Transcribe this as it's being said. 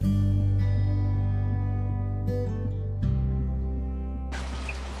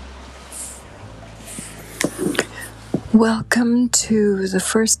Welcome to the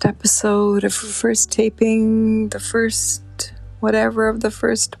first episode of first taping, the first whatever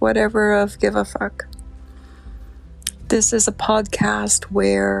of Give a Fuck. This is a podcast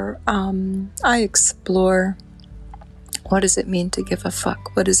where I explore what does it mean to give a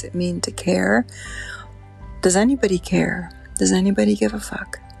fuck? What does it mean to care? Does anybody care? Does anybody give a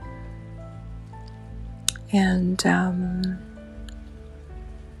fuck? And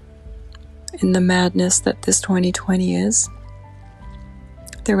in the madness that this 2020 is,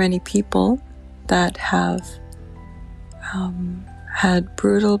 there are many people that have had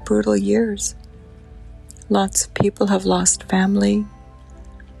brutal years. Lots of people have lost family.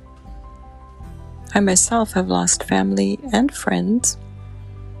 I myself have lost family and friends.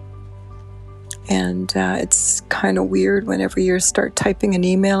 And it's kind of weird whenever you start typing an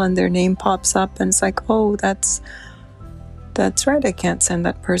email and their name pops up and it's like, oh, that's right, I can't send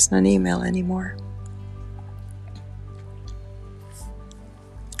that person an email anymore.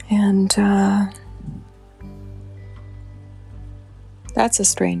 And that's a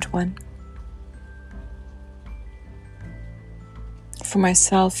strange one. For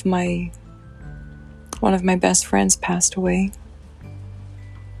myself, one of my best friends passed away,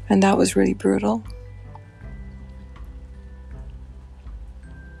 and that was really brutal.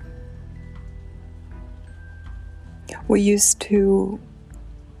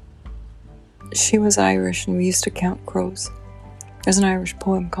 She was Irish, and we used to count crows. There's an Irish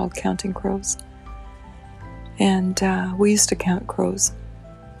poem called Counting Crows. And we used to count crows.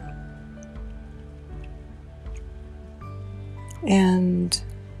 And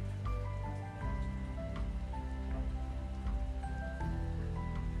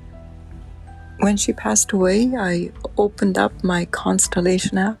when she passed away, I opened up my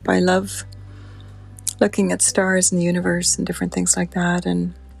Constellation app. I love looking at stars in the universe and different things like that.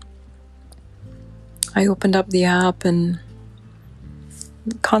 And I opened up the app, and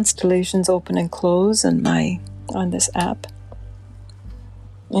constellations open and close on this app.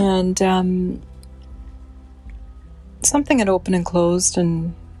 And something had opened and closed,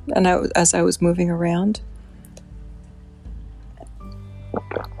 and as I was moving around.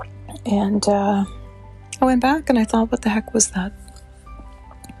 And I went back and I thought, what the heck was that?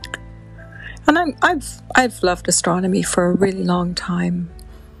 And I've loved astronomy for a really long time.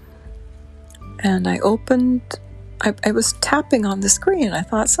 And I was tapping on the screen, and I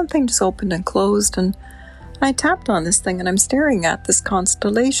thought something just opened and closed, and I tapped on this thing, and I'm staring at this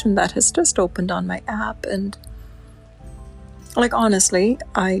constellation that has just opened on my app. And like, honestly,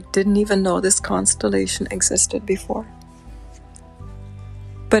 I didn't even know this constellation existed before.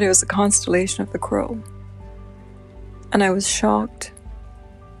 But it was a constellation of the Crow. And I was shocked.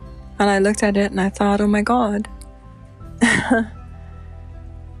 And I looked at it and I thought, oh my God.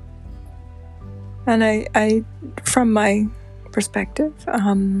 And I from my perspective,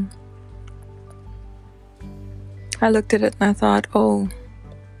 I looked at it and I thought, oh,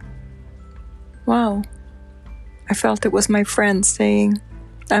 wow. I felt it was my friend saying,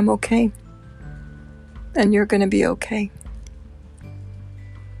 I'm okay. And you're going to be okay.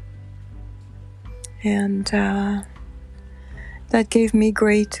 And that gave me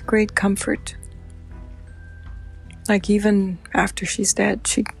great comfort. Like, even after she's dead,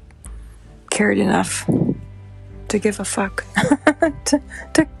 she cared enough to give a fuck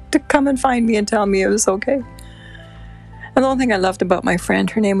to come and find me and tell me it was okay. And the only thing I loved about my friend,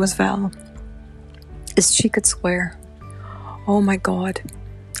 her name was Val, is she could swear. Oh my God,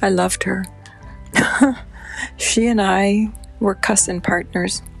 I loved her. She and I were cussing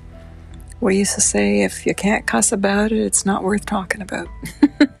partners. We used to say, if you can't cuss about it, it's not worth talking about.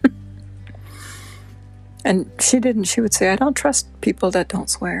 And she didn't. She would say, I don't trust people that don't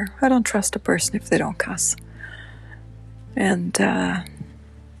swear. I don't trust a person if they don't cuss. And I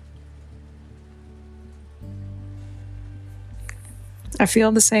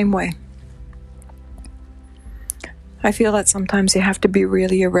feel the same way. I feel that sometimes you have to be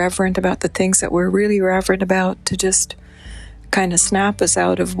really irreverent about the things that we're really irreverent about to just kind of snap us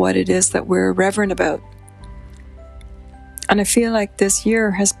out of what it is that we're irreverent about. And I feel like this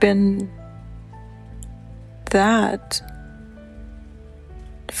year has been that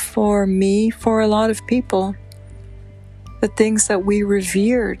for me, for a lot of people. The things that we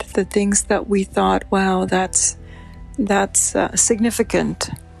revered, the things that we thought, wow, that's significant.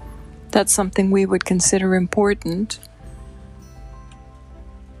 That's something we would consider important.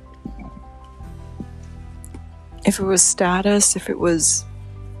 If it was status, if it was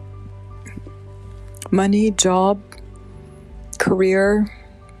money, job, career,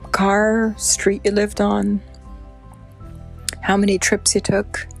 car, street you lived on, how many trips you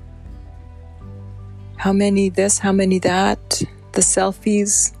took, how many this, how many that, the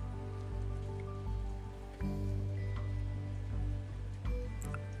selfies.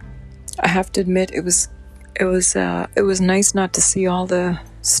 I have to admit, it was nice not to see all the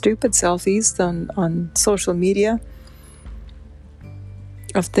stupid selfies on social media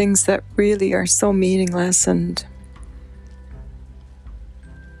of things that really are so meaningless. And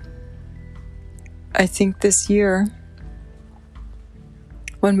I think this year,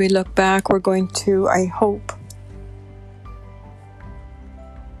 when we look back, we're going to, I hope,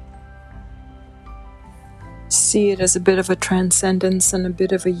 see it as a bit of a transcendence and a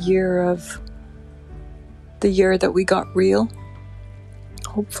bit of a year of the year that we got real,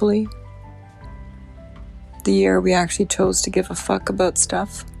 hopefully. The year we actually chose to give a fuck about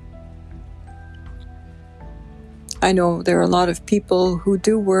stuff. I know there are a lot of people who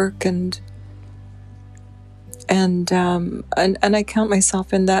do work and I count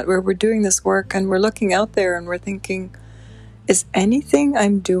myself in that, where we're doing this work and we're looking out there and we're thinking, is anything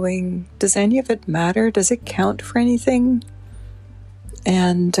I'm doing, does any of it matter? Does it count for anything?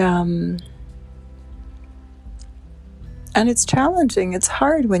 And it's challenging. It's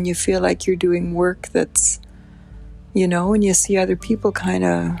hard when you feel like you're doing work that's, and you see other people kind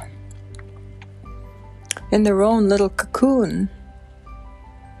of in their own little cocoon,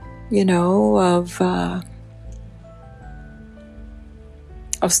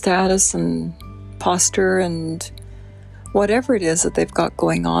 of status and posture and whatever it is that they've got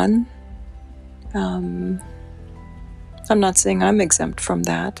going on. I'm not saying I'm exempt from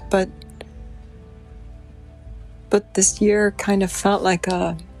that, but this year kind of felt like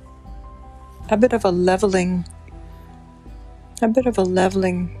a bit of a leveling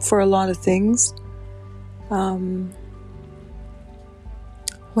for a lot of things,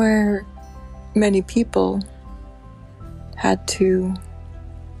 where many people had to,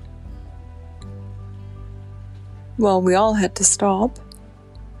 we all had to stop,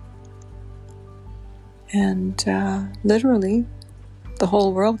 and literally the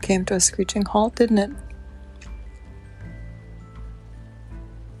whole world came to a screeching halt, didn't it?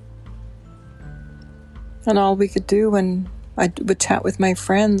 And all we could do when I would chat with my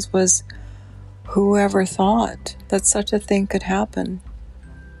friends was, whoever thought that such a thing could happen?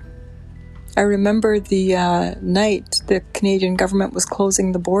 I remember the night the Canadian government was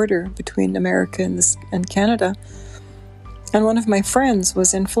closing the border between America and Canada. And one of my friends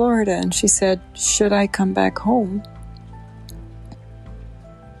was in Florida, and she said, should I come back home?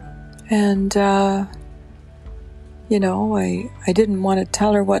 And, I didn't want to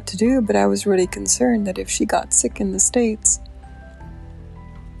tell her what to do, but I was really concerned that if she got sick in the States,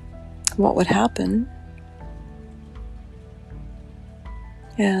 what would happen?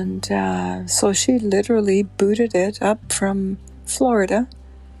 And so she literally booted it up from Florida,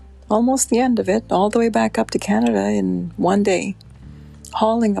 almost the end of it, all the way back up to Canada in one day,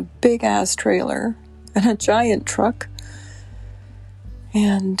 hauling a big-ass trailer and a giant truck,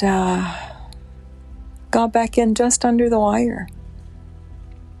 and got back in just under the wire.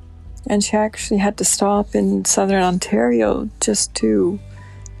 And she actually had to stop in southern Ontario just to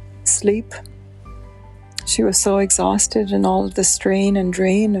sleep. She was so exhausted in all of the strain and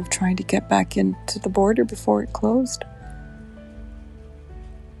drain of trying to get back into the border before it closed.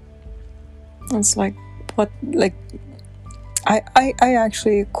 It's like, I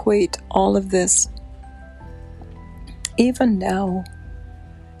actually equate all of this, even now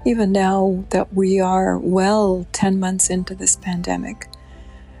that we are 10 months into this pandemic,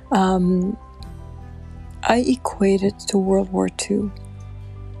 I equate it to World War II.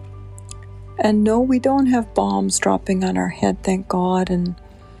 And no, we don't have bombs dropping on our head, thank God. And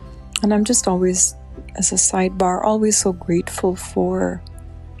I'm just always, as a sidebar, always so grateful for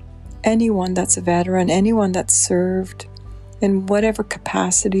anyone that's a veteran, anyone that's served in whatever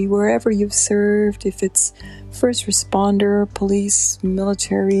capacity, wherever you've served, if it's first responder, police,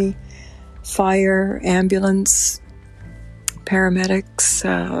 military, fire, ambulance, paramedics,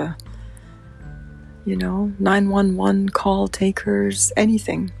 911 call takers,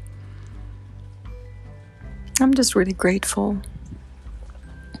 anything. I'm just really grateful.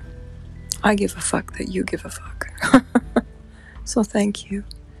 I give a fuck that you give a fuck. So thank you.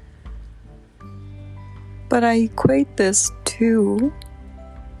 But I equate this to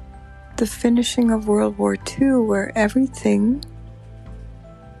the finishing of World War II, where everything,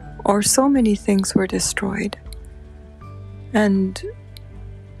 or so many things, were destroyed. And,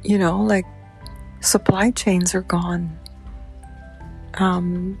 supply chains are gone.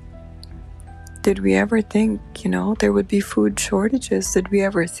 Did we ever think, there would be food shortages? Did we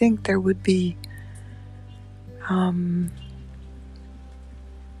ever think there would be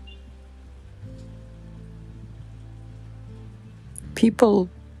people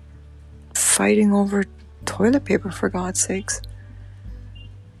fighting over toilet paper, for God's sakes.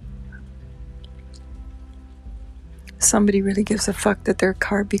 Somebody really gives a fuck that their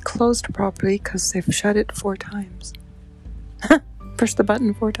car be closed properly because they've shut it 4 times. Push the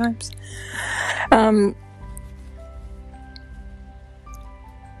button 4 times.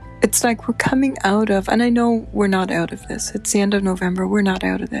 It's like we're coming out of, and I know we're not out of this. It's the end of November. We're not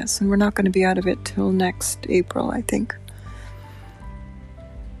out of this, and we're not going to be out of it till next April, I think.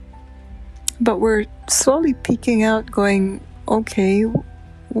 But we're slowly peeking out, going, okay,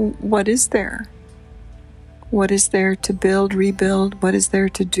 what is there? What is there to build, rebuild? What is there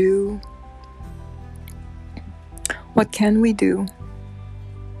to do? What can we do?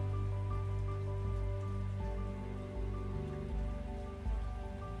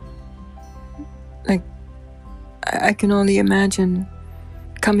 Like, I can only imagine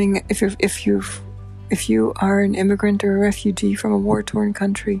coming, if you are an immigrant or a refugee from a war-torn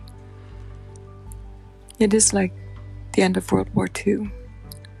country. It is like the end of World War II.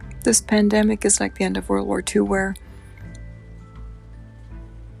 This pandemic is like the end of World War II, where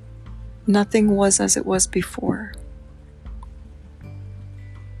nothing was as it was before.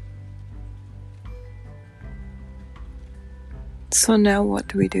 So now what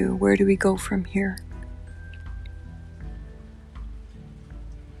do we do? Where do we go from here?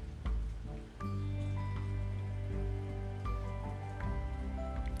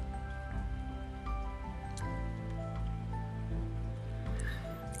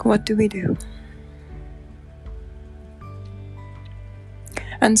 What do we do?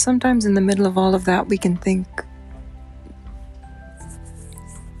 And sometimes in the middle of all of that, we can think,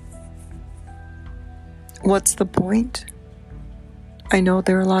 what's the point? I know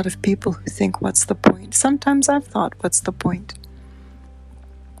there are a lot of people who think, what's the point? Sometimes I've thought, what's the point?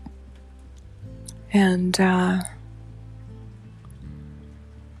 And I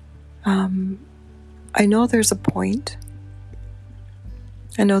know there's a point.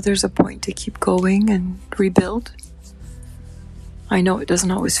 I know there's a point to keep going and rebuild. I know it doesn't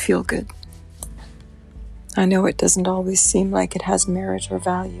always feel good. I know it doesn't always seem like it has merit or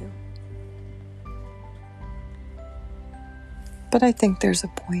value. But I think there's a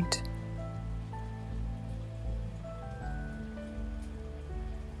point.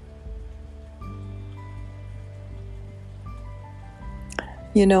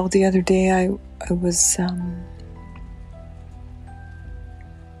 You know, the other day I was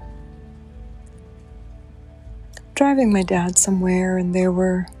driving my dad somewhere, and there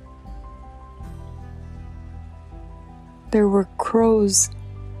were crows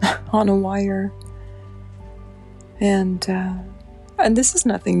on a wire, and this is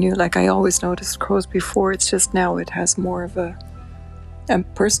nothing new. Like, I always noticed crows before. It's just now it has more of a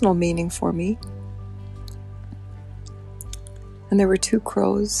personal meaning for me. And there were 2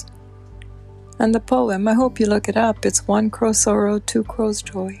 crows. And the poem, I hope you look it up. It's 1 crow sorrow, 2 crows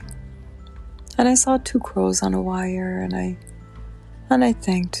joy. And I saw 2 crows on a wire, and I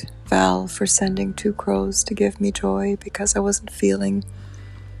thanked Val for sending 2 crows to give me joy, because I wasn't feeling,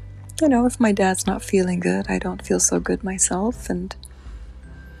 you know, if my dad's not feeling good, I don't feel so good myself, and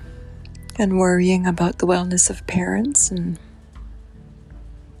worrying about the wellness of parents, and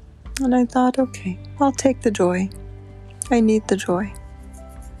I thought, okay, I'll take the joy. I need the joy.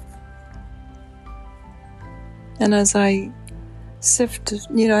 And as I sift,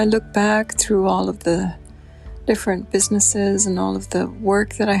 you know, I look back through all of the different businesses and all of the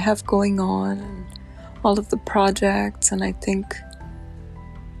work that I have going on and all of the projects, and I think,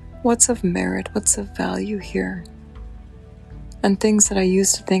 what's of merit, what's of value here? And things that I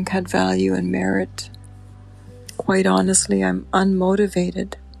used to think had value and merit, quite honestly, I'm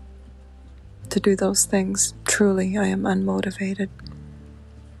unmotivated to do those things. Truly, I am unmotivated.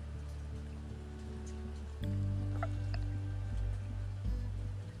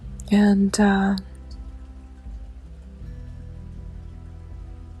 And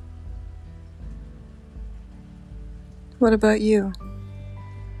what about you?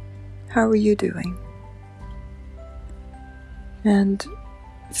 How are you doing? And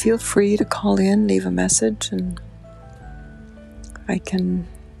feel free to call in, leave a message, and I can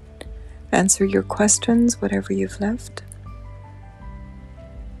answer your questions, whatever you've left.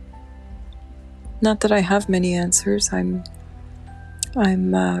 Not that I have many answers. I'm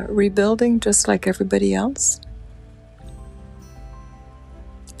rebuilding just like everybody else.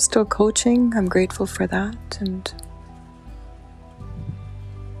 Still coaching. I'm grateful for that, and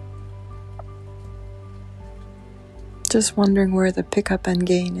just wondering where the pickup and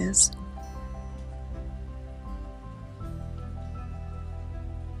gain is.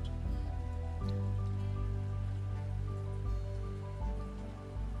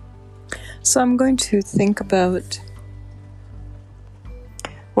 So I'm going to think about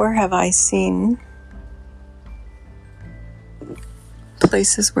where have I seen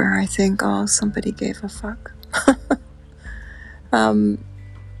places where I think, oh, somebody gave a fuck. One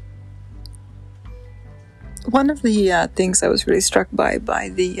of the things I was really struck by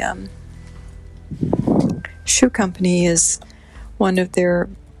the shoe company is one of their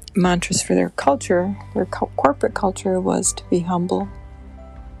mantras for their culture, their corporate culture, was to be humble.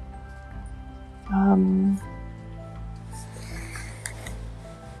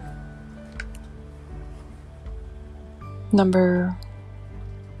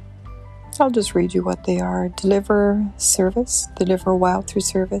 I'll just read you what they are. Deliver service, deliver wow through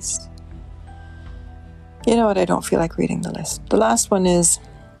service. You know what, I don't feel like reading the list. The last one is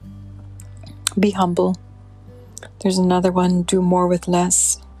be humble. There's another one, do more with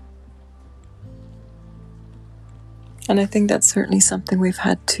less. And I think that's certainly something we've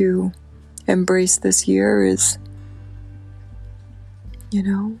had to embrace this year is,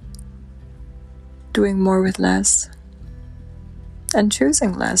 doing more with less. And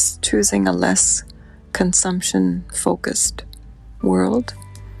choosing a less consumption-focused world.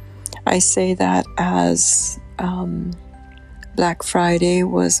 I say that as Black Friday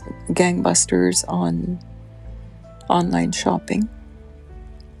was gangbusters on online shopping.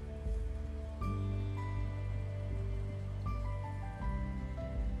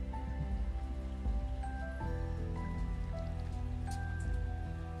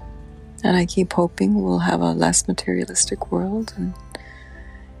 And I keep hoping we'll have a less materialistic world, and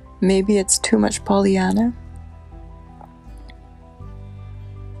maybe it's too much Pollyanna.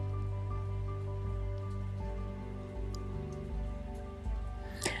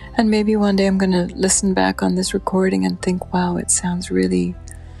 And maybe one day I'm going to listen back on this recording and think, wow, it sounds really...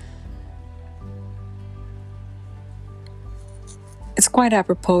 It's quite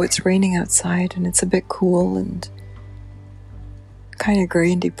apropos. It's raining outside and it's a bit cool and kind of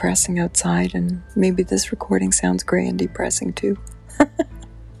gray and depressing outside, and maybe this recording sounds gray and depressing too.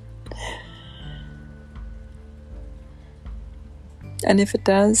 And if it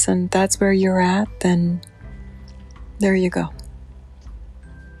does, and that's where you're at, then there you go.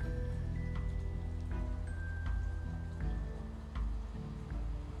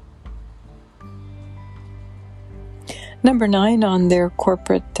 Number 9 on their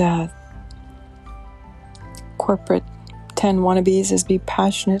corporate 10 wannabes is be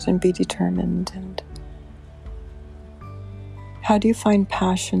passionate and be determined. And how do you find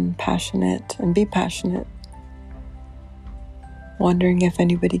passionate, and be passionate? Wondering if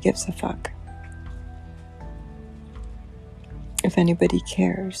anybody gives a fuck. If anybody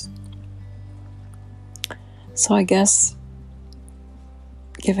cares. So I guess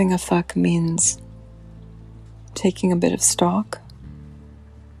giving a fuck means taking a bit of stock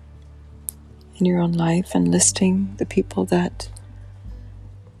in your own life and listing the people that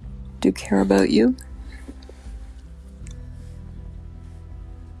do care about you.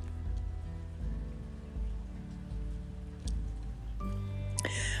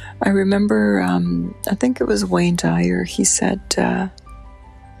 I remember, I think it was Wayne Dyer, he said,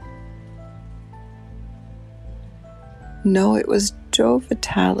 no, it was Joe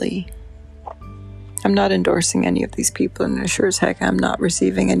Vitale. I'm not endorsing any of these people, and sure as heck I'm not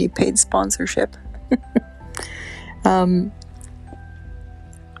receiving any paid sponsorship.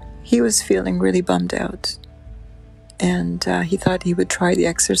 He was feeling really bummed out, and he thought he would try the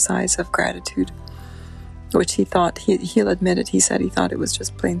exercise of gratitude, which he thought, he'll admit it, he said he thought it was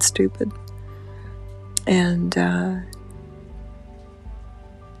just plain stupid. And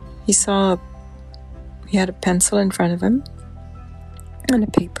he had a pencil in front of him and a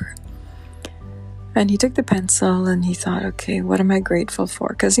paper. And he took the pencil and he thought, okay, what am I grateful for?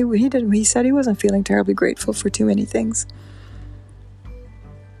 Because he said he wasn't feeling terribly grateful for too many things.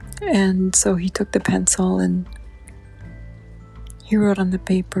 And so he took the pencil and he wrote on the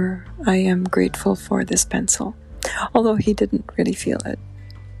paper, I am grateful for this pencil. Although he didn't really feel it,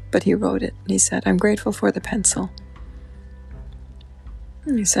 but he wrote it. And he said, I'm grateful for the pencil.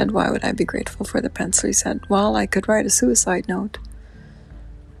 And he said, why would I be grateful for the pencil? He said, well, I could write a suicide note.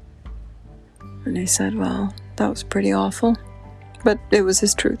 And he said, well, that was pretty awful. But it was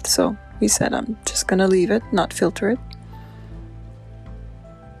his truth, so he said, I'm just going to leave it, not filter it.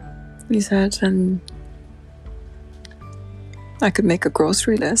 He said, and I could make a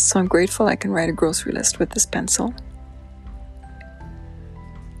grocery list, so I'm grateful I can write a grocery list with this pencil.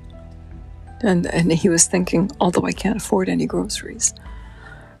 And he was thinking, although I can't afford any groceries.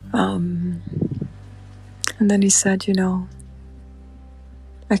 And then he said,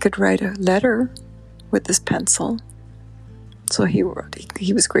 I could write a letter with this pencil So he wrote,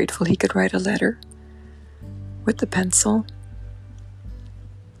 he was grateful he could write a letter with the pencil.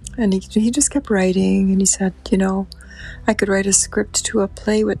 And he just kept writing, and he said, you know, I could write a script to a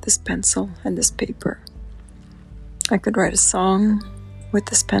play with this pencil and this paper. I could write a song with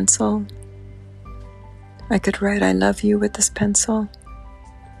this pencil. I could write I love you with this pencil.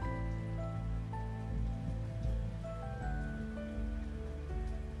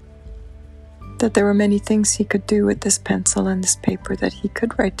 That there were many things he could do with this pencil and this paper that he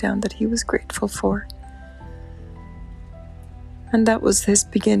could write down that he was grateful for. And that was his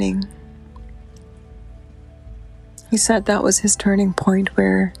beginning. He said that was his turning point,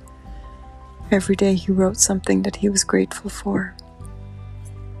 where every day he wrote something that he was grateful for.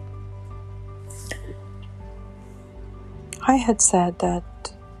 I had said that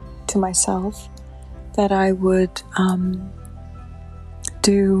to myself, that I would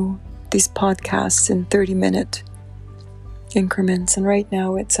do these podcasts in 30-minute increments, and right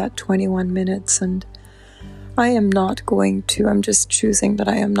now it's at 21 minutes, and I'm just choosing that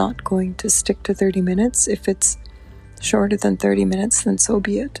I am not going to stick to 30 minutes. If it's shorter than 30 minutes, then so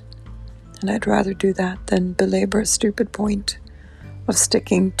be it. And I'd rather do that than belabor a stupid point of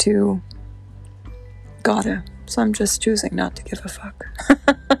sticking to gotta. So I'm just choosing not to give a fuck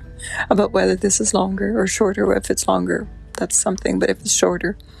about whether this is longer or shorter. If it's longer, that's something, but if it's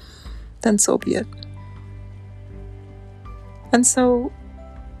shorter, then so be it. And so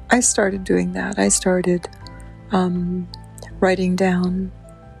I started doing that. I started writing down,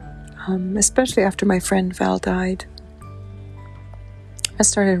 especially after my friend Val died. I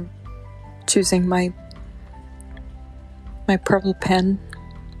started choosing my purple pen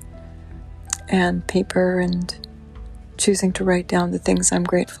and paper and choosing to write down the things I'm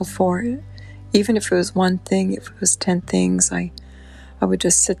grateful for. Even if it was one thing, if it was 10 things, I would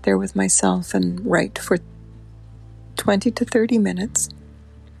just sit there with myself and write for 20 to 30 minutes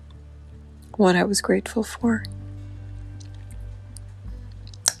what I was grateful for.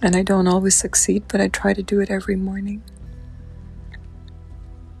 And I don't always succeed, but I try to do it every morning.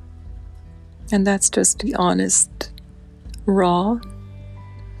 And that's just the honest, raw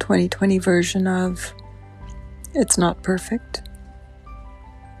 2020 version of it's not perfect.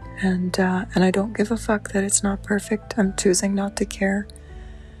 And I don't give a fuck that it's not perfect. I'm choosing not to care.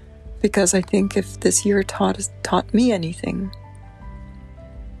 Because I think if this year taught me anything,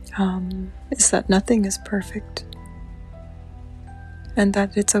 is that nothing is perfect. And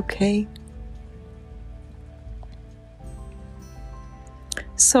that it's okay.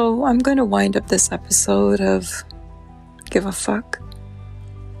 So I'm going to wind up this episode of Give a Fuck.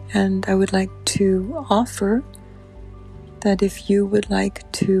 And I would like to offer that if you would like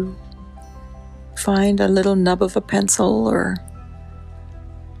to find a little nub of a pencil or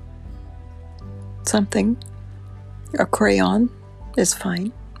something, a crayon is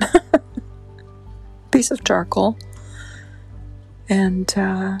fine, piece of charcoal, and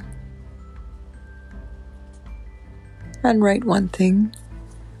write one thing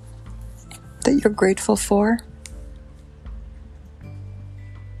that you're grateful for.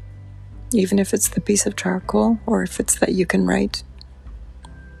 Even if it's the piece of charcoal, or if it's that you can write.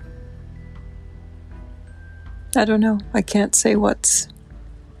 I don't know. I can't say what's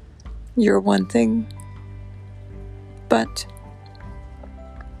your one thing. But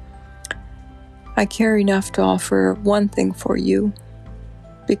I care enough to offer one thing for you,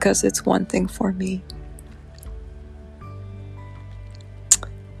 because it's one thing for me.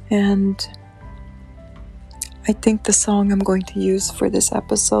 And I think the song I'm going to use for this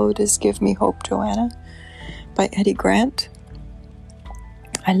episode is Give Me Hope, Joanna by Eddie Grant.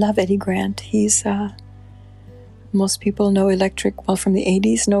 I love Eddie Grant. He's, most people know from the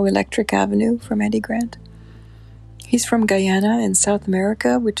 80s, know Electric Avenue from Eddie Grant. He's from Guyana in South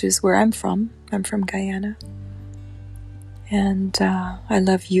America, which is where I'm from. I'm from Guyana. And I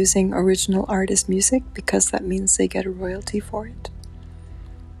love using original artist music because that means they get a royalty for it.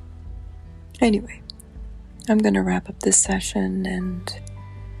 Anyway. I'm going to wrap up this session, and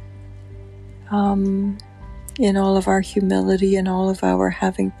in all of our humility and all of our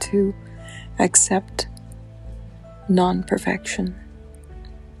having to accept non-perfection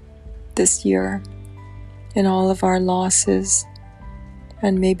this year, in all of our losses,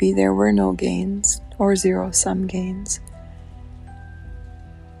 and maybe there were no gains or zero-sum gains.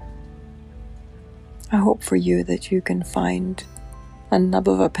 I hope for you that you can find a nub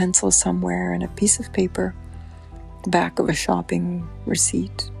of a pencil somewhere and a piece of paper, the back of a shopping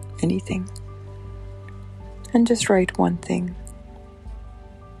receipt, anything, and just write one thing,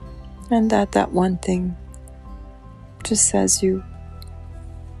 and that one thing just says you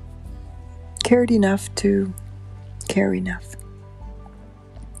cared enough to care enough.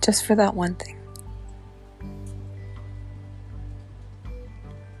 Just for that one thing.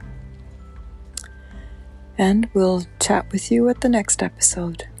 And we'll chat with you at the next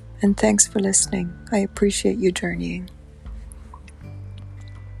episode. And thanks for listening. I appreciate you journeying.